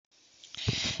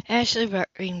Ashley Burke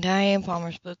reading Diane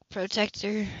Palmer's book,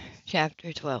 Protector,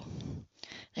 Chapter 12.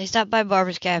 They stopped by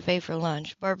Barbara's cafe for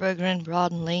lunch. Barbara grinned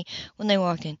broadly when they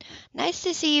walked in. "Nice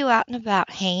to see you out and about,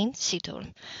 Haynes," she told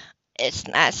him. "It's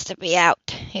nice to be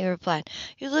out," he replied.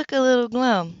 "You look a little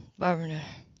glum," Barbara nodded.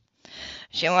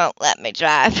 "She won't let me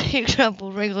drive," he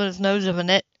grumbled, wrinkling his nose at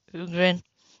Minette, who grinned.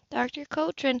 "Dr.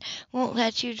 Coltrane won't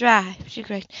let you drive," she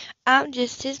corrected. "I'm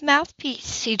just his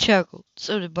mouthpiece," he chuckled.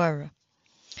 So did Barbara.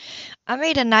 "I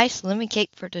made a nice lemon cake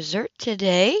for dessert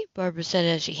today," Barbara said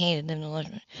as she handed them the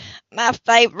lunch. "My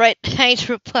favorite," Haynes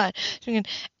replied,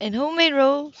 "and homemade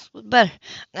rolls with butter.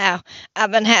 Now,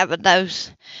 I've been having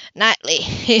those nightly,"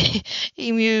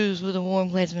 he mused with a warm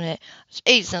glance at Minette.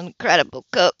 "She's an incredible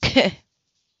cook."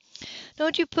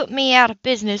 "Don't you put me out of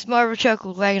business," Barbara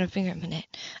chuckled, wagging a finger at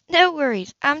Minette. "No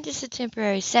worries. I'm just a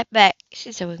temporary setback,"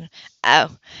 she said with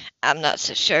 "Oh, I'm not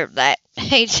so sure of that,"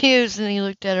 Haynes mused, and he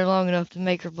looked at her long enough to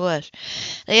make her blush.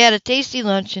 They had a tasty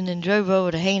lunch and then drove over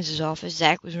to Haynes's office.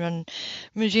 Zach was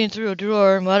rummaging through a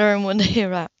drawer, muttering when they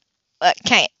arrived. "What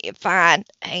can't you find?"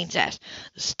 Haynes asked.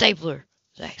 "The stapler,"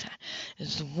 Zach said.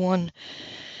 "It's the one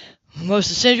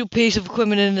most essential piece of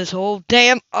equipment in this whole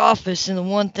damn office, and the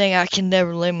one thing I can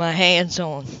never lay my hands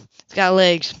on. It's got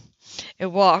legs. It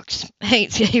walks."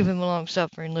 Haynes gave him a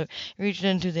long-suffering look. He reached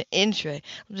into the in tray,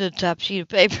 looked at the top sheet of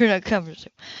paper, and uncovered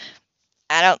it.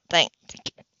 "I don't think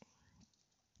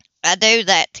I do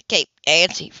that to keep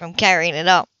Yancey from carrying it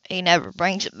up. He never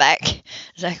brings it back."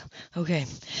 Zach, "Okay,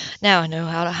 now I know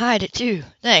how to hide it, too.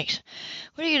 Thanks.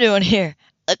 What are you doing here?"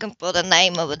 "Looking for the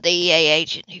name of a DEA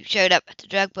agent who showed up at the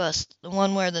drug bust, the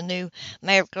one where the new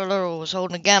Mayor Calero was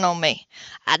holding a gun on me.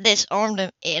 I disarmed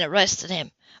him and arrested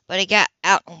him, but he got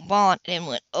out on bond and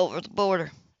went over the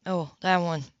border." "Oh, that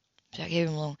one." Jack gave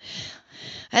him a long.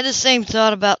 "I had the same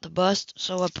thought about the bust,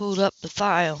 so I pulled up the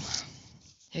file."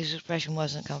 His expression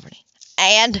wasn't comforting.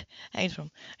 "And?" Haynes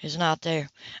is not there."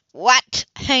 "What?"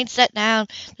 Haynes sat down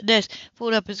at the desk,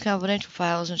 pulled up his confidential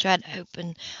files, and tried to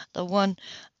open the one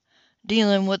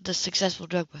dealing with the successful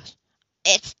drug bust.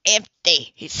 "It's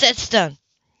empty," he said, stunned.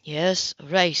 "Yes,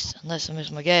 erased, unless I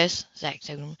missed my guess," Zach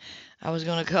told him. "I was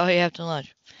going to call you after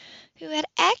lunch." "Who had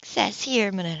access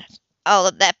here?" Minette asked. "All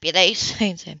the deputies,"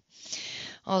 Haynes said.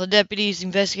 "All the deputies, the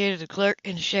investigator, the clerk,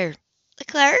 and the sheriff." "The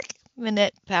clerk?"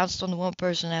 Minette pounced on the one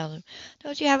person out of them.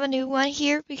 "Don't you have a new one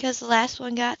here because the last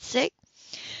one got sick?"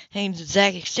 Haynes and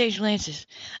Zach exchanged glances.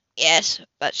 "Yes,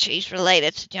 but she's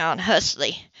related to John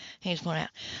Huxley," Haynes pointed out.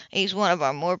 "He's one of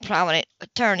our more prominent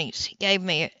attorneys. He gave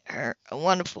me her a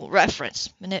wonderful reference."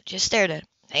 Minette just stared at him.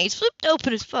 Haynes flipped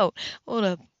open his phone, pulled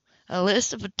up a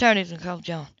list of attorneys, and called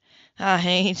John. "Hi,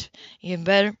 Haynes. You getting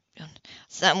better?" John,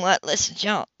 "Somewhat. Listen,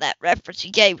 John, that reference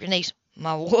you gave your niece."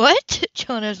 "My what?"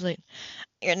 John hesitated.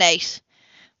 "Your niece,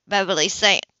 Beverly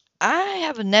Sand." "I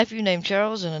have a nephew named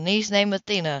Charles and a niece named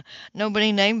Athena.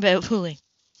 Nobody named Beverly."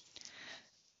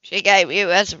 "She gave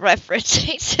you as a reference,"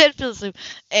 he said,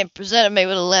 "and presented me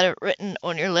with a letter written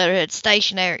on your letterhead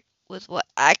stationery with what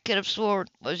I could have sworn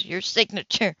was your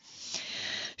signature."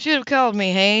 "Should have called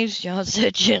me, Haynes," John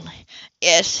said gently.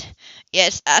 Yes,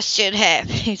 I should have,"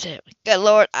 he said. "Good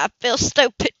Lord, I feel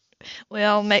stupid." "We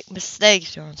all make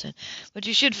mistakes," John said, "but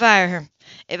you should fire her."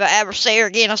 "If I ever see her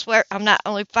again, I swear I'm not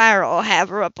only fire her, I'll have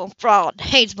her up on fraud,"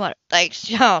 Haynes muttered. "Thanks,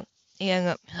 John." He hung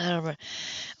up.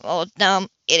 "Oh, dumb,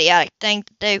 idiotic thing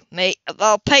to do. Me, of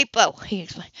all people," he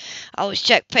explained. "I always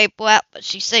check people out, but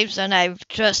she seems so naive to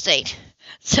trust it.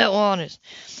 So honest."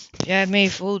 "She had me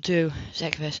fooled, too,"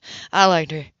 Zach confessed. "I liked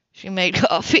her. She made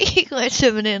coffee." He glanced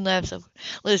at me and laughed. So,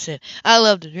 "Listen, I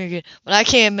love to drink it, but I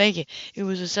can't make it. It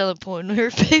was a selling point in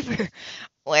her favor."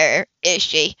 "Where is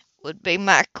she?" would be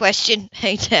my question,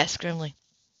 Haynes asked grimly.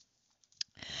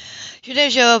 "She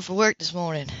didn't show up for work this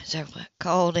morning," Zach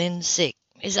called in sick.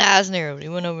 His eyes narrowed. He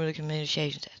went over the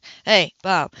communications desk. "Hey,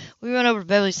 Bob, we run over to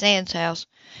Beverly Sands' house."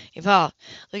 He paused,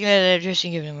 looking at the address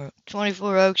and giving him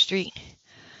 24 Oak Street.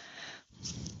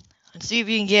 "And see if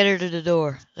you can get her to the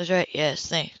door." "That's right. Yes,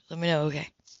 thanks. Let me know, okay?"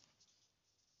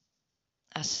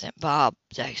 "I sent Bob,"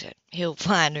 Zach said. "He'll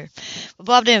find her." But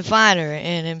Bob didn't find her,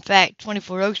 and in fact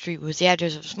 24 Oak Street was the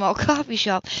address of a small coffee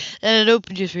shop that had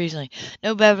opened just recently.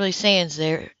 No Beverly Sands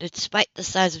there. Despite the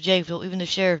size of Janesville, even the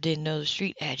sheriff didn't know the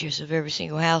street address of every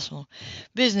single household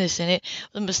business in it.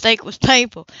 The mistake was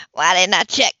painful. "Why didn't I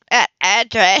check that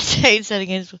address?" Haynes said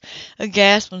against a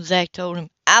gasp when Zach told him.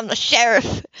 "I'm the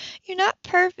sheriff." "You're not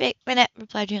perfect," Minette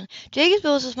replied gently.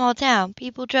 "Jacobsville is a small town.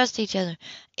 People trust each other."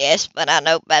 "Yes, but I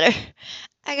know better."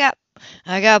 I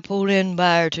got pulled in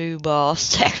by her too, boss,"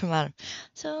 Zach reminded him.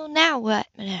 "So now what?"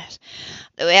 Minette asked.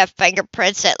 "Do we have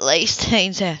fingerprints at least?"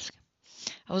 Haynes asked.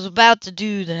 "I was about to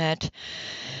do that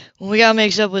When we got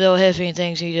mixed up with El Jefe and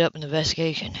things heated up in the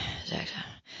investigation, Zach said,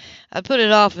 I put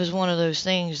it off as one of those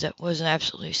things that wasn't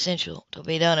absolutely essential to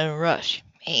be done in a rush.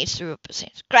 Haynes threw up his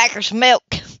hands. Crackers, milk!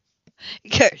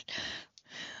 He cursed.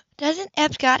 Doesn't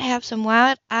Epcot have some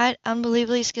wild-eyed,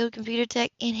 unbelievably skilled computer tech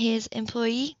in his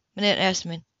employee? Manette asked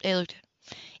him. They looked at him.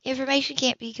 Information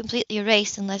can't be completely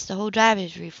erased unless the whole drive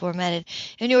is reformatted,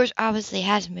 and yours obviously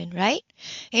hasn't been, right?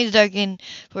 Haynes dug in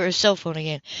for his cell phone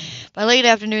again. By late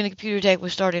afternoon, the computer tech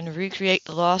was starting to recreate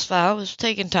the lost file. It was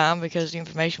taking time because the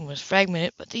information was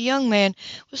fragmented, but the young man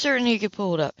was certain he could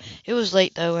pull it up. It was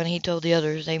late, though, and he told the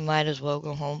others they might as well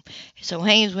go home. So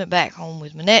Haynes went back home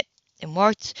with Manette and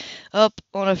marked up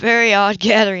on a very odd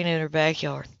gathering in her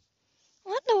backyard.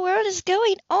 What in the world is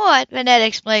going on? Manette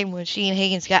explained when she and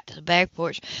Higgins got to the back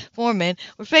porch. Four men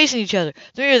were facing each other.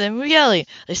 Three of them were yelling.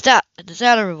 They stopped at the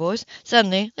sound of her voice.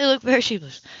 Suddenly, they looked very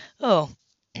sheepish. Oh,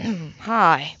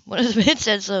 hi, one of the men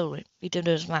said slowly. He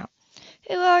attempted to smile.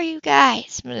 Who are you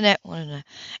guys? Manette wanted to know.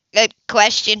 Good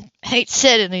question, Haight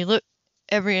said, and he looked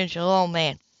every inch a long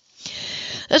man.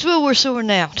 That's what we're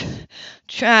sorting out.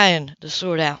 Trying to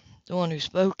sort out. The one who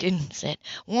spoke and said,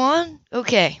 One?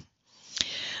 Okay.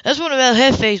 That's one of El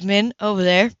Jefe's men over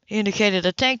there. He indicated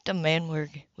a tanked man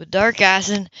with dark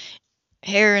eyes and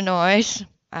hair and eyes.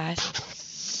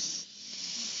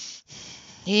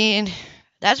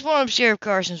 That's one of Sheriff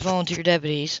Carson's volunteer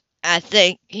deputies. I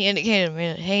think he indicated a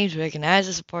man that Haynes recognized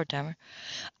as a part-timer.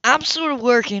 I'm sort of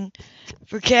working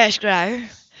for Cash Grier,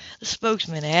 the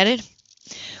spokesman added,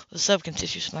 with a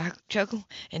subconscious chuckle,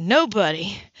 and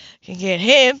nobody can get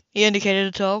him, he indicated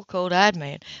a tall, cold-eyed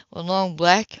man with long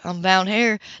black, unbound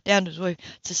hair down to his waist,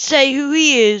 to say who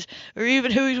he is or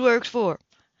even who he works for.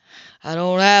 I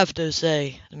don't have to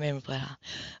say, the man replied.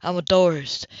 I'm a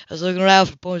tourist. I was looking around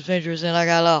for Point Adventures and I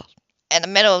got lost. In the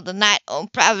middle of the night on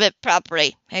private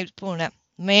property, he was pointing out.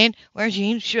 The man wearing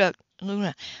jeans shrugged and looked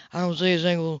around. I don't see a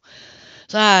single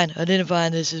sign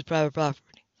identifying this as private property.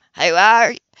 Who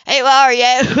are you?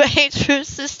 Haynes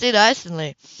persisted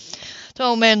icily. The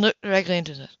old man looked directly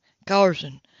into us.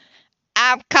 Carson.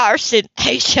 I'm Carson,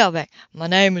 he shouted back. My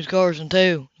name is Carson,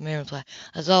 too, the man replied.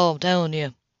 That's all I'm telling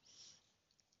you.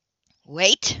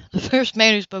 Wait, the first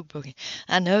man who spoke broke in.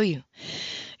 I know you.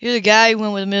 You're the guy who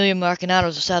went with Emilio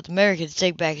Marcanados to South America to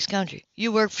take back his country.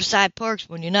 You work for Cy Parks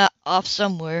when you're not off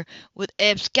somewhere with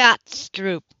Eb Scott's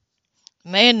troop. A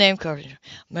man named Carson.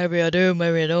 Maybe I do,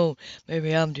 maybe I don't.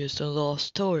 Maybe I'm just a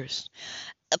lost tourist.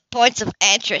 The points of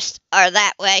interest are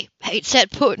that way, he said,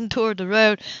 pointing toward the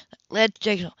road that led to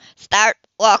Jackson. Start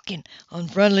walking.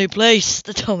 Unfriendly place,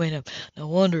 the tall man. No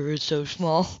wonder it's so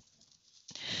small.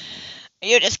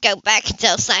 You just go back and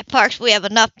tell Cy Parks we have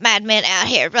enough madmen out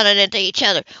here running into each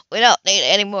other. We don't need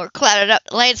any more cluttered up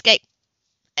the landscape.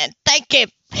 And thank him,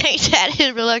 he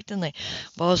added reluctantly.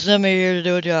 Boss sent me here to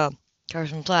do a job.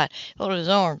 Carson replied, folded his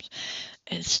arms,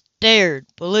 and stared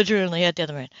belligerently at the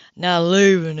other man. Not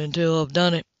leaving until I've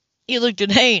done it. He looked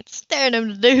at Haynes, staring at him.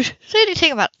 The dude said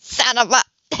anything about son of a...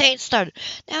 Haynes started.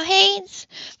 Now, Haynes,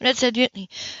 Manette said gently,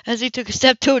 as he took a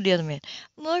step toward the other man.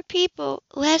 More people,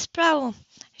 less problem.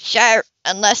 Sure,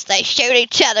 unless they shoot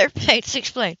each other, Haynes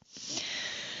explained.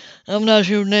 I'm not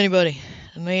shooting anybody.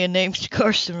 The man named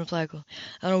Carson replied.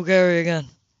 I don't carry a gun.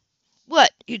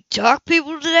 What, you talk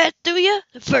people to that, do you?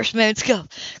 The first man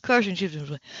scoffed. Carson shifted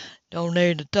his way. Don't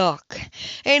need to talk.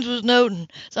 Haynes was noting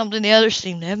something the others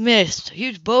seemed to have missed. A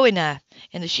huge bowie knife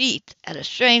in the sheath at a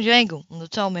strange angle on the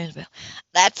tall man's belt.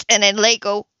 That's an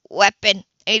illegal weapon.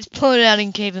 Haynes pointed out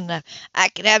and gave him the knife. I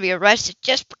could have you arrested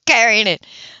just for carrying it.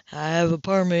 I have a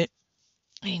permit.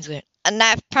 Haynes said. A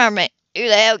knife permit. Who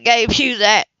the hell gave you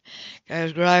that?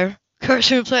 Cash Grier.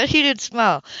 Carson replied. He did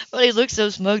smile, but he looked so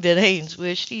smug that Haynes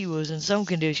wished he was in some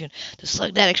condition to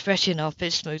slug that expression off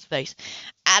his smooth face.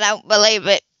 I don't believe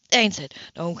it, Haynes said.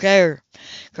 Don't care,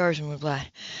 Carson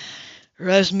replied.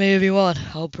 Arrest me if you want.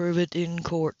 I'll prove it in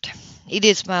court. He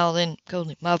did smile then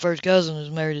coldly. My first cousin was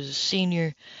married as a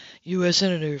senior U.S.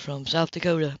 Senator from South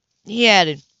Dakota. He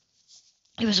added.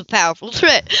 He was a powerful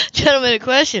threat. Gentleman in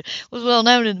question was well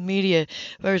known in the media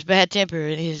for his bad temper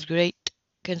and his great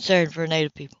concern for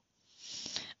Native people.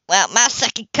 Well, my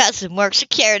second cousin works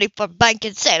security for a bank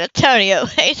in San Antonio.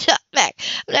 He shot back.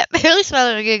 That barely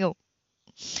smiled at a giggle.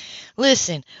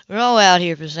 Listen, we're all out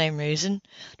here for the same reason.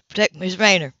 To protect Miss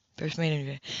Rayner. First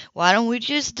man. Why don't we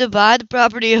just divide the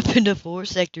property up into 4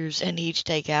 sectors and each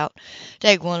take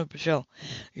one of patrol?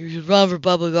 You should run for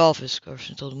public office,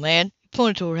 Carson told the man. He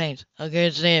pointed toward Haynes.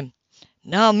 Against him.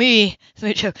 Not me,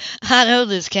 Smith choked. I know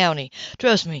this county.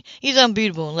 Trust me, he's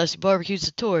unbeatable unless he barbecues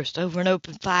the tourist over an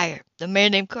open fire. The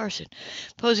man named Carson,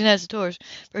 posing as the tourist,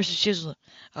 versus chiseling.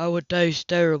 I would taste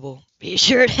terrible. Be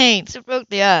assured Haynes. It broke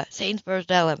the ice. Haynes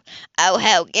burst out laughing. Oh,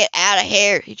 hell, get out of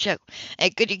here, he chuckled.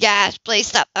 Hey, could you guys please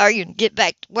stop arguing and get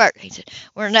back to work? He said.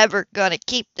 We're never going to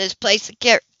keep this place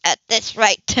secure at this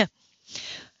rate.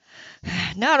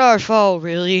 Not our fault,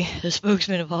 really, the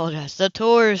spokesman apologized. The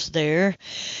tourist there,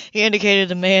 he indicated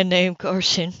the man named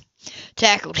Carson,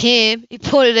 tackled him. He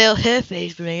pointed at El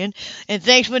Jefe's man, and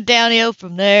things went downhill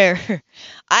from there.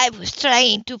 I was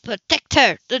trying to protect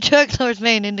her, the drug lord's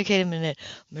man indicated Manette.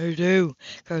 Me too,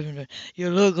 Carson said.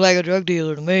 You look like a drug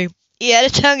dealer to me. He had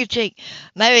a tongue in cheek.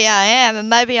 Maybe I am, and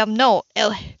maybe I'm not.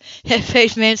 El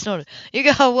Jefe's man snorted. You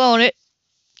gonna want it.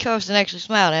 Carson actually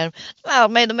smiled at him. Smile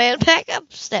made the man back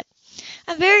up a step.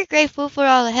 I'm very grateful for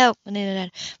all the help, Manette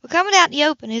added. But coming out in the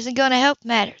open isn't going to help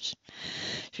matters.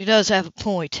 She does have a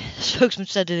point, the spokesman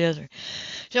said to the other.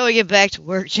 Shall we get back to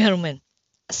work, gentlemen?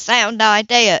 A sound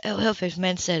idea, El Jefe's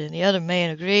man said, and the other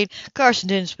man agreed. Carson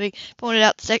didn't speak, pointed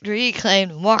out the sector he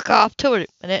claimed, and walked off toward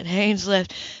it. Manette and Haynes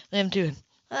left them to him.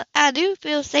 I do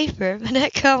feel safer,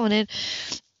 Manette commented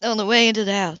on the way into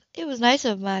the house. It was nice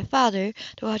of my father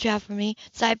to watch out for me.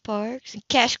 Side Parks and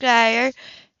Kashkire.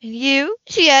 And you?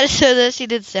 She added so that she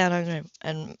did sound hungry.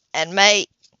 And mate,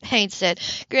 Haynes said,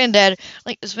 grinned at her,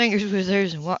 linked his fingers with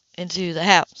hers, and walked into the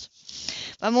house.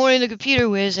 By morning, the computer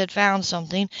whiz had found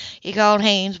something. He called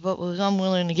Haynes, but was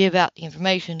unwilling to give out the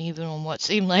information, even on what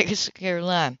seemed like a secure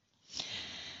line.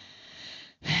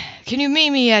 Can you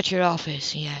meet me at your office?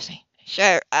 He asked me.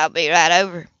 Sure, I'll be right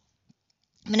over.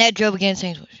 Manette drove against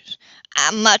Haynes' wishes.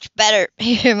 I'm much better,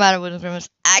 he reminded with a grimace.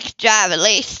 I can drive at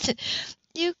least.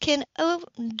 You can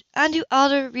undo all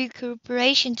the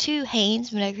recuperation too,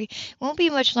 Haynes, Manette agreed. Won't be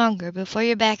much longer before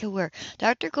you're back at work.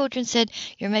 Dr. Coldren said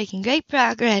you're making great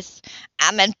progress.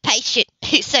 I'm impatient,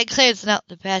 he said, glancing out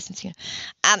the passing scene.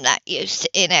 I'm not used to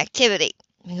inactivity.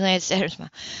 He glanced at her and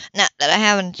smiled. Not that I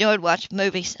haven't enjoyed watching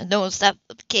movies and doing stuff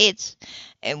with the kids.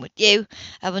 And with you,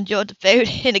 I've enjoyed the food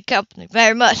and the company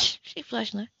very much. She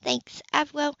flushed and laughed. Thanks.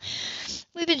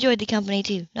 We've enjoyed the company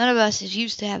too. None of us is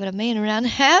used to having a man around the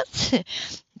house.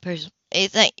 Person, you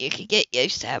think you could get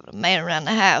used to having a man around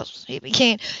the house? He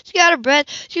began. She got her breath.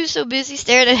 She was so busy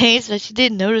staring at Haynes that she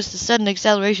didn't notice the sudden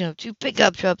acceleration of two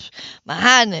pickup trucks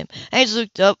behind them. Haynes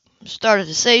looked up and started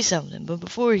to say something, but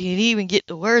before he could even get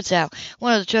the words out,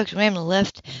 one of the trucks rammed the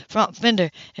left front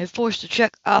fender and forced the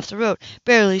truck off the road.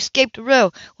 Barely escaped the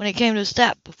road when it came to a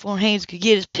stop. Before Haynes could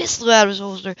get his pistol out of his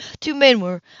holster, two men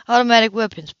with automatic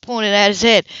weapons pointed at his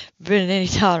head, preventing any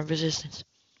thought of resistance.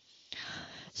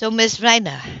 So, Miss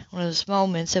Rayner, one of the small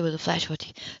men said with a flash of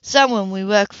teeth, someone we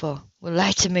work for would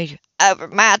like to meet you. Over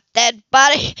my dead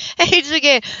body? Haynes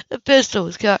again. The pistol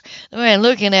was cocked. The man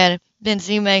looking at him didn't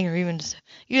seem angry even.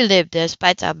 You live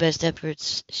despite our best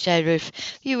efforts, Sheriff.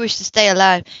 If you wish to stay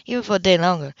alive, even for a day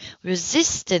longer,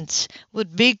 resistance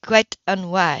would be quite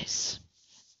unwise.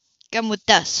 Come with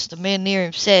us, the man near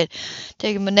him said,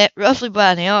 taking Manette roughly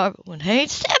by the arm. But when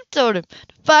Haynes stepped toward him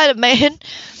to fight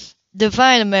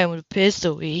a man with a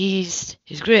pistol, he eased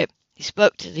his grip. He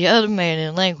spoke to the other man in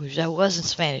a language that wasn't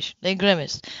Spanish. They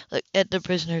grimaced, looked at the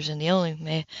prisoners, and the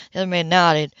other man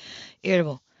nodded,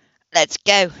 irritable. Let's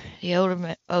go, the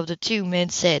older of the two men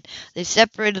said. They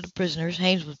separated the prisoners.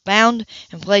 Haynes was bound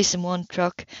and placed in one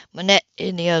truck, Manette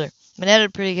in the other. Manette had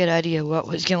a pretty good idea what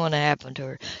was going to happen to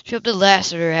her. She hoped the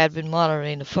Lassiter had been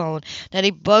monitoring the phone, that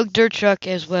he bugged her truck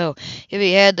as well. If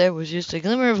he had, there was just a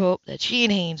glimmer of hope that she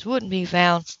and Haynes wouldn't be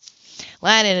found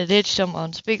lying in a ditch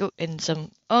in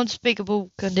some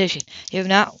unspeakable condition. If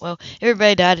not, well,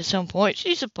 everybody died at some point.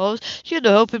 She supposed she had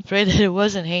to hope and pray that it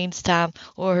wasn't Haynes' time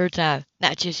or her time.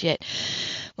 Not just yet.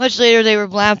 Much later, they were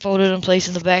blindfolded and placed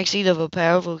in the back seat of a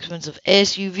powerful, expensive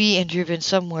SUV and driven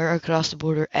somewhere across the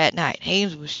border at night.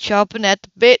 Haynes was chomping at the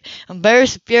bit,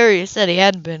 embarrassed and furious that he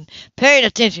hadn't been paying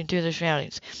attention to their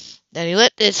surroundings. That he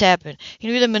let this happen. He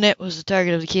knew that Manette was the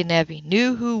target of the kidnapping,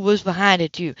 knew who was behind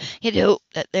it too. He had hoped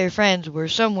that their friends were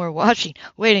somewhere watching,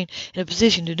 waiting, in a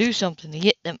position to do something to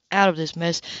get them out of this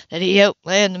mess that he helped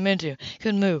land them into. He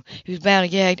couldn't move. He was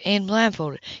bound, gagged, and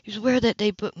blindfolded. He was aware that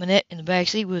they put Manette in the back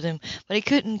seat with him, but he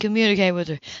couldn't communicate with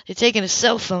her. They'd taken his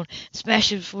cell phone and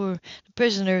smashed it before the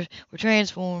prisoners were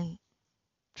transferred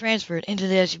into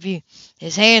the SUV.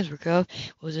 His hands were cuffed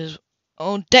with his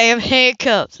own damn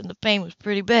handcuffs, and the pain was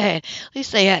pretty bad. At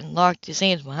least they hadn't locked his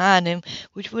hands behind him,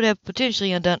 which would have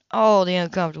potentially undone all the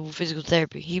uncomfortable physical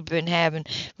therapy he'd been having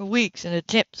for weeks in an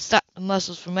attempt to stop the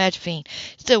muscles from atrophying.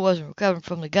 He still wasn't recovering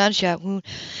from the gunshot wound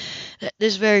that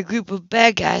this very group of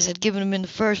bad guys had given him in the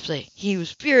first place. He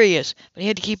was furious, but he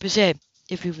had to keep his head.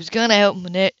 If he was going to help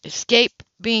Manette escape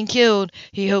being killed,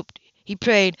 he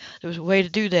prayed there was a way to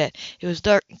do that. It was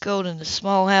dark and cold in the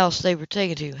small house they were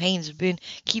taken to. Haynes had been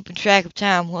keeping track of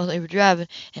time while they were driving,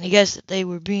 and he guessed that they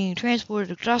were being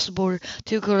transported across the border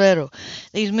to Colorado.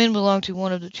 These men belonged to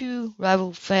one of the two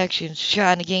rival factions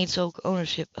trying to gain sole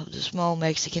ownership of the small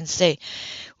Mexican state,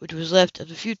 which was left of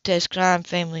the Fuentes crime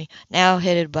family, now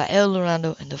headed by El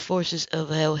Dorado and the forces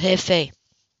of El Jefe.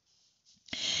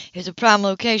 It's a prime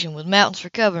location with mountains for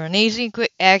cover and easy and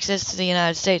quick access to the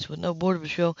United States with no border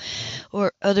patrol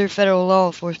or other federal law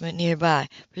enforcement nearby.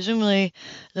 Presumably,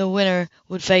 the winner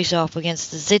would face off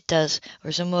against the Zetas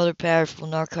or some other powerful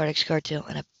narcotics cartel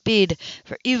in a bid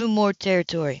for even more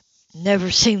territory.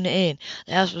 Never seemed to end.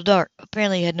 The house was dark.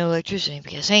 Apparently it had no electricity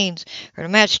because Haynes heard a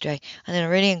match strike, and then a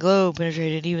radiant glow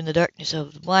penetrated even the darkness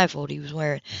of the blindfold he was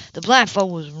wearing. The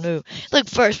blindfold was removed. He looked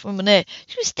first for Manette.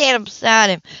 She was standing beside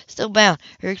him, still bound.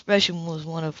 Her expression was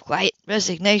one of quiet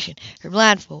resignation. Her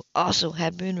blindfold also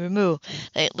had been removed.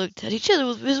 They looked at each other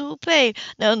with visible pain,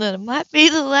 knowing that it might be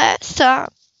the last time.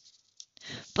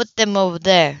 "Put them over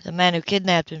there," the man who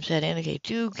kidnapped him said, indicating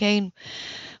two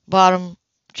cane-bottomed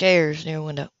chairs near a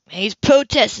window. Hayes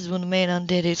protested when the man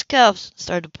undid his cuffs and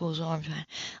started to pull his arms behind.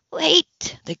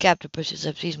 "Wait!" The captor pushed his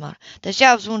up to his mouth. The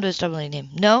sheriff's wound is troubling him.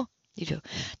 "No?" he told.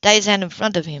 "Tie his hand in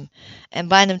front of him and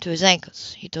bind them to his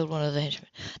ankles," he told one of the henchmen.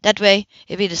 "That way,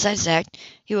 if he decides to act,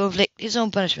 he will inflict his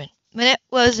own punishment." Manette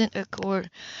wasn't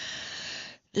accorded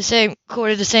the same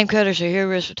courtesy. Her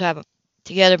wrists were tied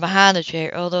together behind the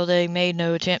chair, although they made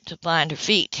no attempt to bind her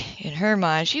feet. In her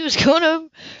mind, she was going over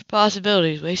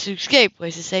possibilities, ways to escape,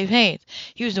 ways to save Haynes.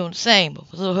 He was doing the same,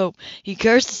 but with little hope. He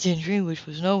cursed his injury, which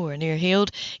was nowhere near healed.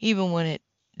 Even when it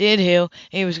did heal,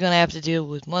 he was going to have to deal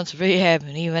with months of rehab,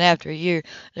 and even after a year,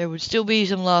 there would still be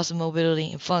some loss of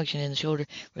mobility and function in the shoulder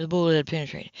where the bullet had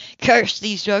penetrated. Curse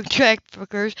these drug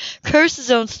traffickers, curse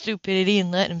his own stupidity in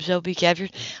letting himself be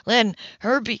captured, letting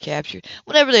her be captured.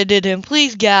 Whatever they did to him,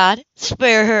 please God,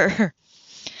 spare her.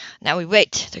 "Now we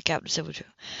wait," the captain said with truth.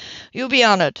 "You'll be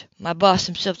honored. My boss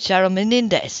himself, Charo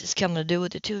Menendez, is coming to deal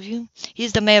with the two of you.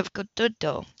 He's the mayor of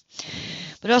Cotuto,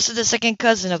 but also the second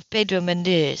cousin of Pedro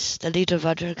Mendez, the leader of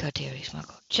our drug cartel," he smiled.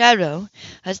 "Charo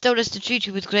has told us to treat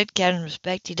you with great care and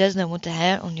respect. He does not want the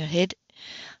hair on your head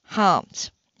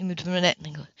harmed." He moved from Manette in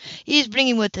English. "He is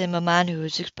bringing with him a man who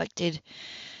is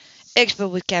expert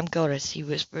with camcorders," he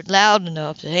whispered, loud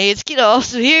enough that Haynes could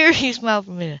also hear. He smiled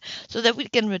for a minute. "So that we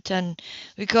can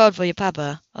record for your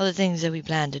papa all the things that we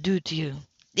plan to do to you."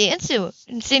 The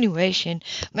insinuation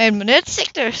made Manette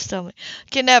sick to her stomach.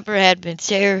 Kidnapping had been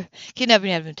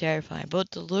terrifying,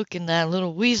 but the look in that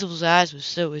little weasel's eyes was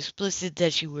so explicit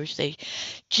that she wished they'd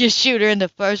just shoot her in the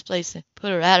first place and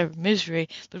put her out of her misery.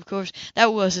 But of course,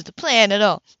 that wasn't the plan at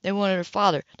all. They wanted her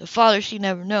father, the father she'd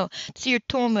never known, to see her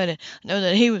tormented, know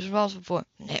that he was responsible for it.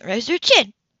 Manette raised her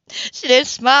chin. She didn't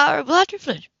smile or blush or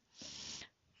flinch.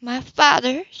 "My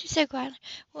father," she said quietly,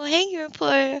 "will hang your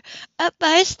employer up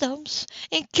by his thumbs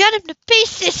and cut him to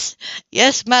pieces."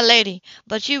 "Yes, my lady,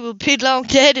 but you will be long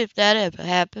dead if that ever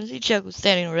happens." He chuckled,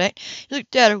 standing erect. He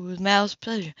looked at her with malice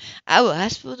pleasure. "I will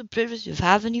ask for the privilege of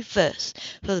having you first,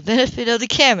 for the benefit of the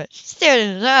camera." She stared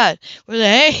in his eyes, where the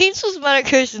Haynes was muttered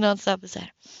cursing on top beside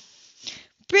her.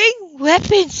 "Bring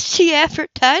weapons," she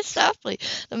advertised softly.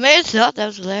 The man thought that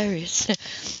was hilarious.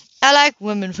 "I like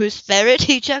women who spare it."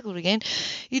 He chuckled again.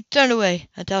 He turned away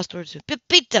and tossed towards him.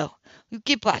 "Pepito, you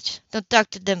keep watch. Don't talk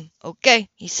to them, okay?"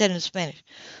 he said in Spanish.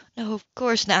 "No, of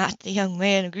course not," the young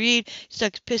man agreed. He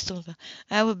stuck his pistol in his mouth.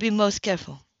 "I will be most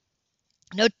careful.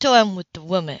 No toying with the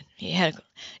woman," he had.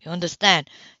 "You understand?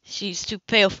 She's too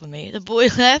pale for me." The boy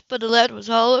laughed, but the laugh was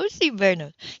hollow. She very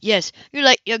nose. "Yes, you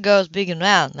like your girls big and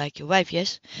round, like your wife,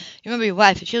 yes? You remember your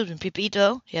wife and children,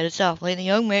 Pepito?" he added softly. The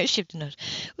young man shifted nose.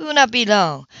 "We will not be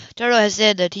long. Charo has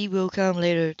said that he will come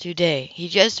later today." He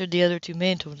gestured the other two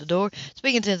men toward the door,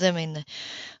 speaking to them in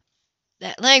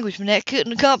that language Manette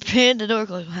couldn't comprehend. The door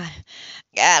closed behind him.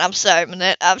 "God, I'm sorry,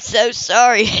 Manette. I'm so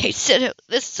sorry," he said.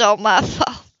 "This is all my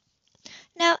fault."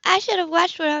 "No, I should have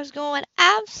watched where I was going.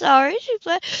 I'm sorry," she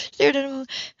stared at him.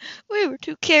 "We were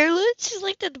too careless." She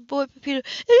looked at the boy, Pepito.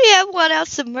 "If you have one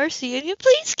ounce of mercy in you,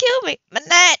 please kill me."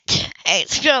 "Manette!"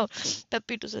 Haynes groaned.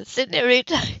 Pepito said, "Sit there,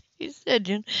 Rita." He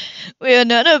said, "We are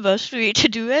none of us free to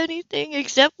do anything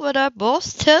except what our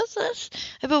boss tells us. I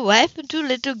have a wife and two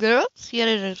little girls," he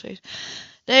added in his face.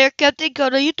 "They are kept in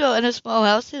Corralito in a small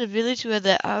house in a village where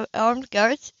there are armed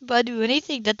guards. If I do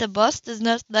anything that the boss does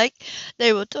not like,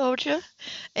 they will torture,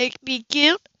 make me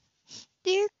killed."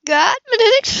 "Dear God,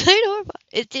 Minette exclaimed horrified.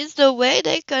 It is the way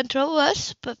they control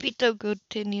us, Pepito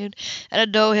continued, and a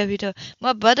dull, heavy tone.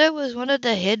 My brother was one of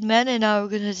the head men in our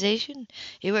organization.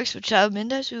 He works for Child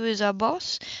Mendes, who is our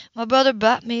boss. My brother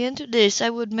brought me into this. I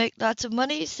would make lots of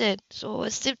money, he said. So I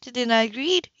accepted and I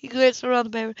agreed. He glanced around the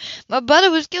barrel. My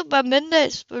brother was killed by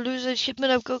Mendes for losing a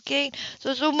shipment of cocaine,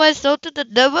 so sold my soul to the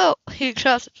devil. He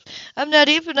grasped. I'm not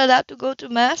even allowed to go to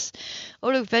mass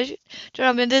or to confession.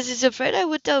 Child Mendes is afraid I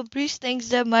would tell priest things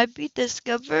that might be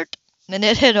discovered.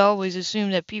 Nanette had always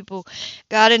assumed that people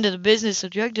got into the business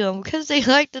of drug dealing because they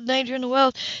liked the danger and the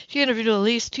wealth. She interviewed at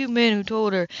least 2 men who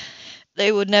told her they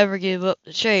would never give up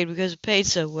the trade because it paid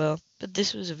so well. But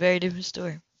this was a very different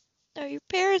story. Are your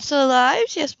parents alive?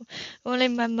 Yes, only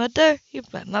my mother.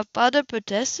 My father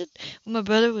protested what my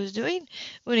brother was doing.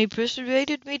 When he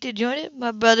persuaded me to join it,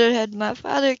 my brother had my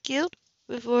father killed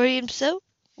before he himself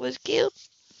was killed.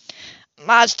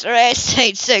 Monstrous,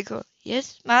 Saint Sequel.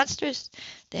 Yes, monstrous.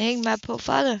 They hanged my poor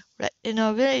father right in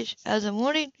our village as a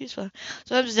mourning. So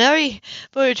I'm sorry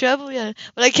for your trouble,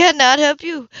 but I cannot help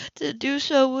you. To do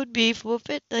so would be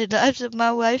forfeit the lives of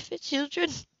my wife and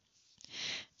children.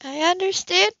 I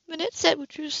understand, Minette said with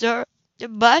true sorrow. Your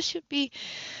boss should be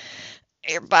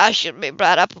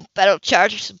brought up on federal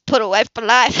charges and put away for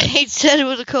life. He said it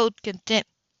with a cold contempt.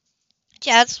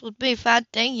 Chance would be a fine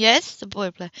thing, yes, the boy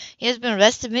replied. He has been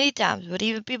arrested many times, but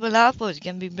even people in law enforcement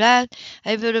can be blind.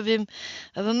 I've heard of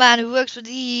a man who works for the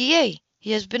EEA.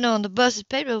 He has been on the bus's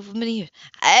payroll for many years.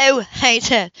 Oh, I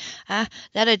said, that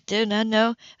I do not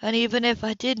know, and even if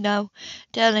I did know,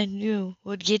 telling you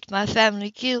would get my family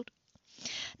killed.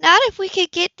 Not if we could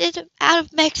get them out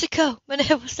of Mexico,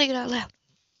 Manette was thinking out loud.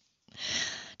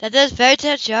 That does fairy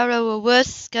tale genre or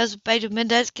worse, because Pedro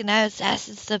Mendez can have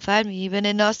assassins to find me, even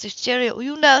in Austin's chariot.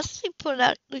 You know, he put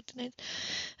out Lieutenant.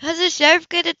 Has the sheriff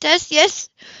get a test? Yes.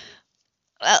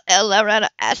 Well, El Loretta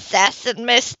assassin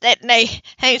missed that name.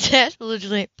 Haynes asked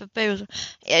belligerently, but Pedro,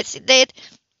 yes, he did.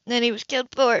 Then he was killed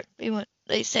for it.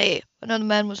 They say another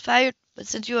man was fired, but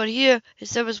since you are here, his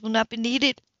service will not be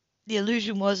needed. The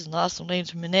illusion wasn't lost on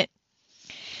Lane's Minette.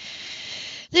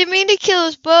 They mean to kill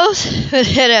us both?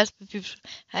 Minette asked.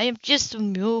 I am just a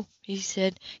mule, he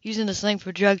said, using the slang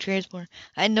for drug transport.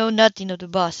 I know nothing of the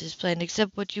boss's plan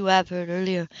except what you have heard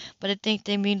earlier, but I think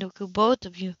they mean to kill both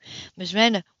of you. Miss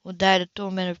Randa will die to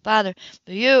torment her father,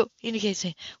 but you,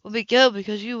 indicating, will be killed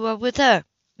because you are with her,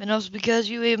 and also because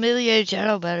you humiliated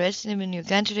General by arresting him in your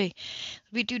country. It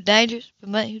would be too dangerous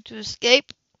for you to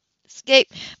escape.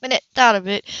 Minette thought of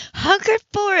it, hungered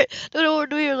for it. The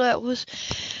ordeal that was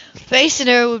facing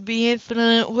her would be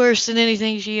infinitely worse than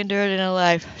anything she endured in her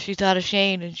life. She thought of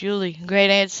Shane and Julie and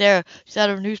great Aunt Sarah. She thought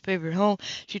of her newspaper at home.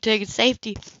 She'd taken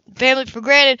safety and family for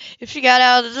granted. If she got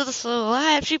out of this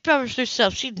alive, she promised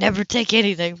herself she'd never take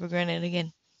anything for granted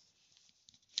again.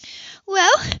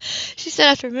 Well, she said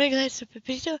after a minute glance at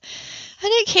Pepito, I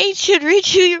think Haynes should read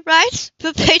you your rights.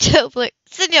 Pepito blinked.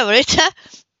 Senorita,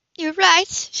 your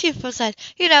rights, she emphasized,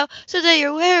 so that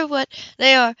you're aware of what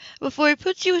they are before he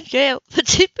puts you in jail. But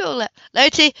people laughed.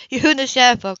 Lady, you and the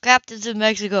sheriff are captains in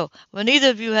Mexico, but neither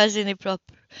of you has any proper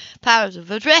powers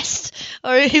of arrest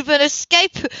or even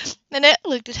escape. Minette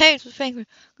looked at Haynes with anger.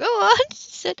 Go on,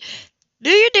 she said.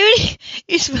 Do your duty.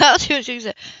 He smiled to her and she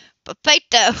said,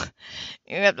 Pepito,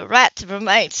 you have the right to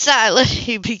remain silent,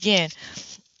 he began.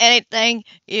 Anything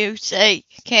you say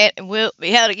can and will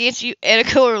be held against you in a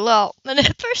court of law. And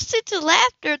it burst into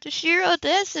laughter at the sheer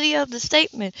audacity of the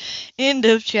statement. End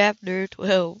of chapter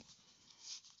 12.